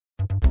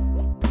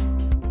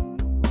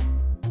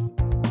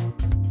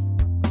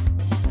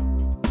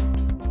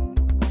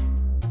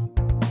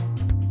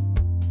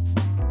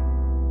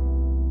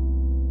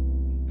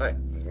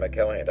Mike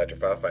Callahan, Dr.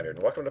 FileFinder,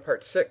 and welcome to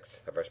part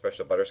 6 of our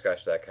special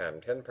Butterscotch.com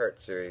 10-part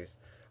series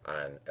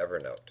on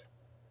Evernote.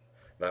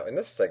 Now, in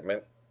this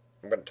segment,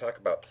 I'm going to talk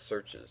about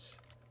searches.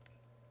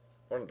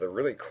 One of the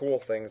really cool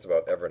things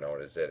about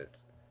Evernote is that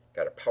it's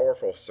got a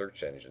powerful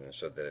search engine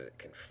so that it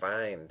can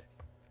find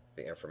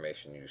the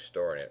information you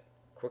store in it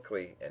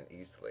quickly and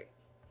easily.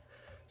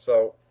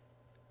 So,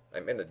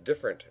 I'm in a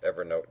different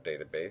Evernote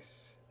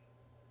database,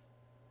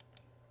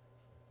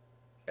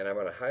 and I'm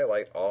going to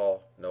highlight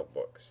all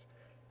notebooks.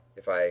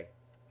 If I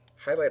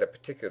highlight a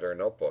particular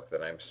notebook,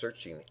 then I'm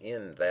searching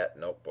in that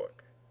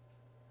notebook.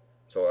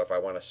 So if I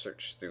want to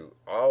search through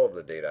all of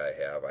the data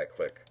I have, I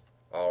click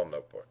All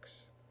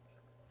Notebooks.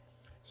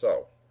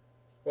 So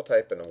we'll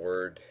type in a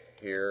word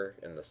here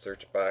in the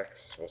search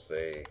box. We'll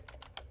say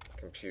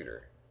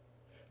computer.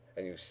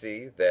 And you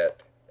see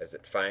that as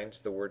it finds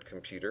the word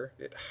computer,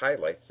 it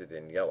highlights it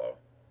in yellow.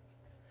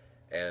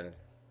 And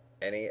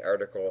any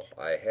article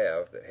I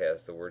have that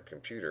has the word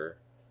computer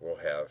will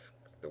have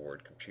the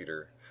word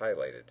computer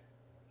highlighted.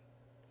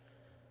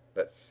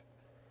 That's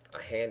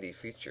a handy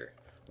feature.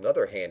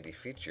 Another handy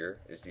feature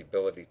is the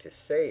ability to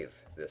save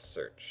this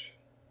search.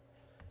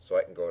 So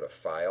I can go to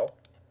File,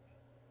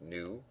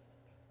 New,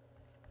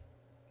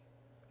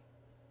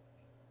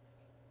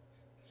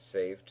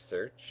 Saved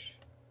Search.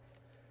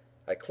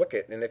 I click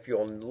it, and if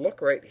you'll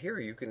look right here,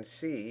 you can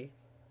see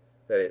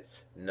that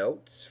it's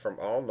notes from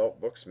all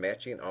notebooks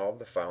matching all of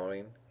the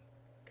following,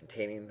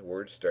 containing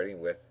words starting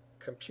with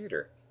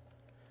computer.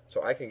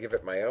 So I can give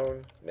it my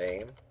own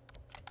name,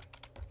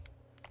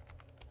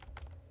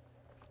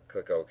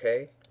 click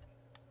OK,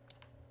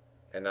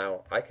 and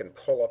now I can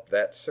pull up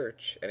that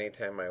search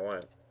anytime I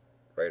want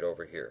right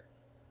over here.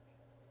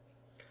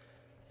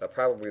 Now,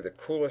 probably the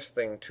coolest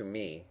thing to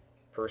me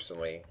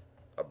personally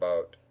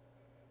about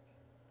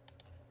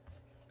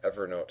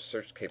Evernote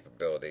search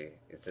capability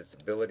is its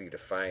ability to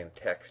find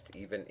text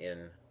even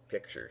in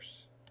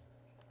pictures,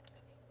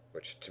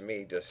 which to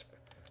me just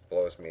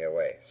blows me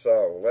away.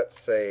 So let's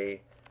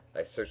say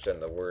I searched on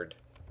the word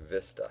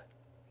Vista.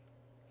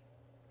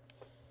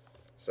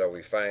 So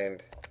we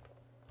find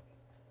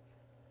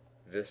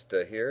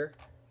Vista here.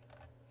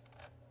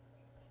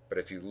 But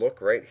if you look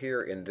right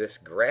here in this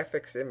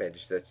graphics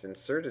image that's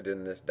inserted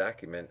in this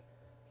document,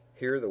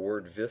 here the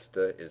word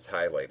Vista is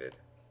highlighted.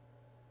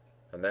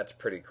 And that's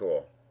pretty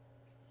cool.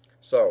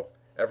 So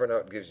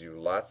Evernote gives you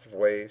lots of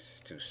ways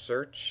to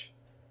search,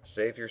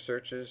 save your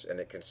searches,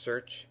 and it can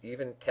search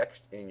even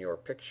text in your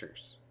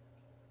pictures.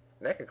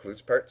 And that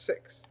concludes part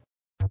 6.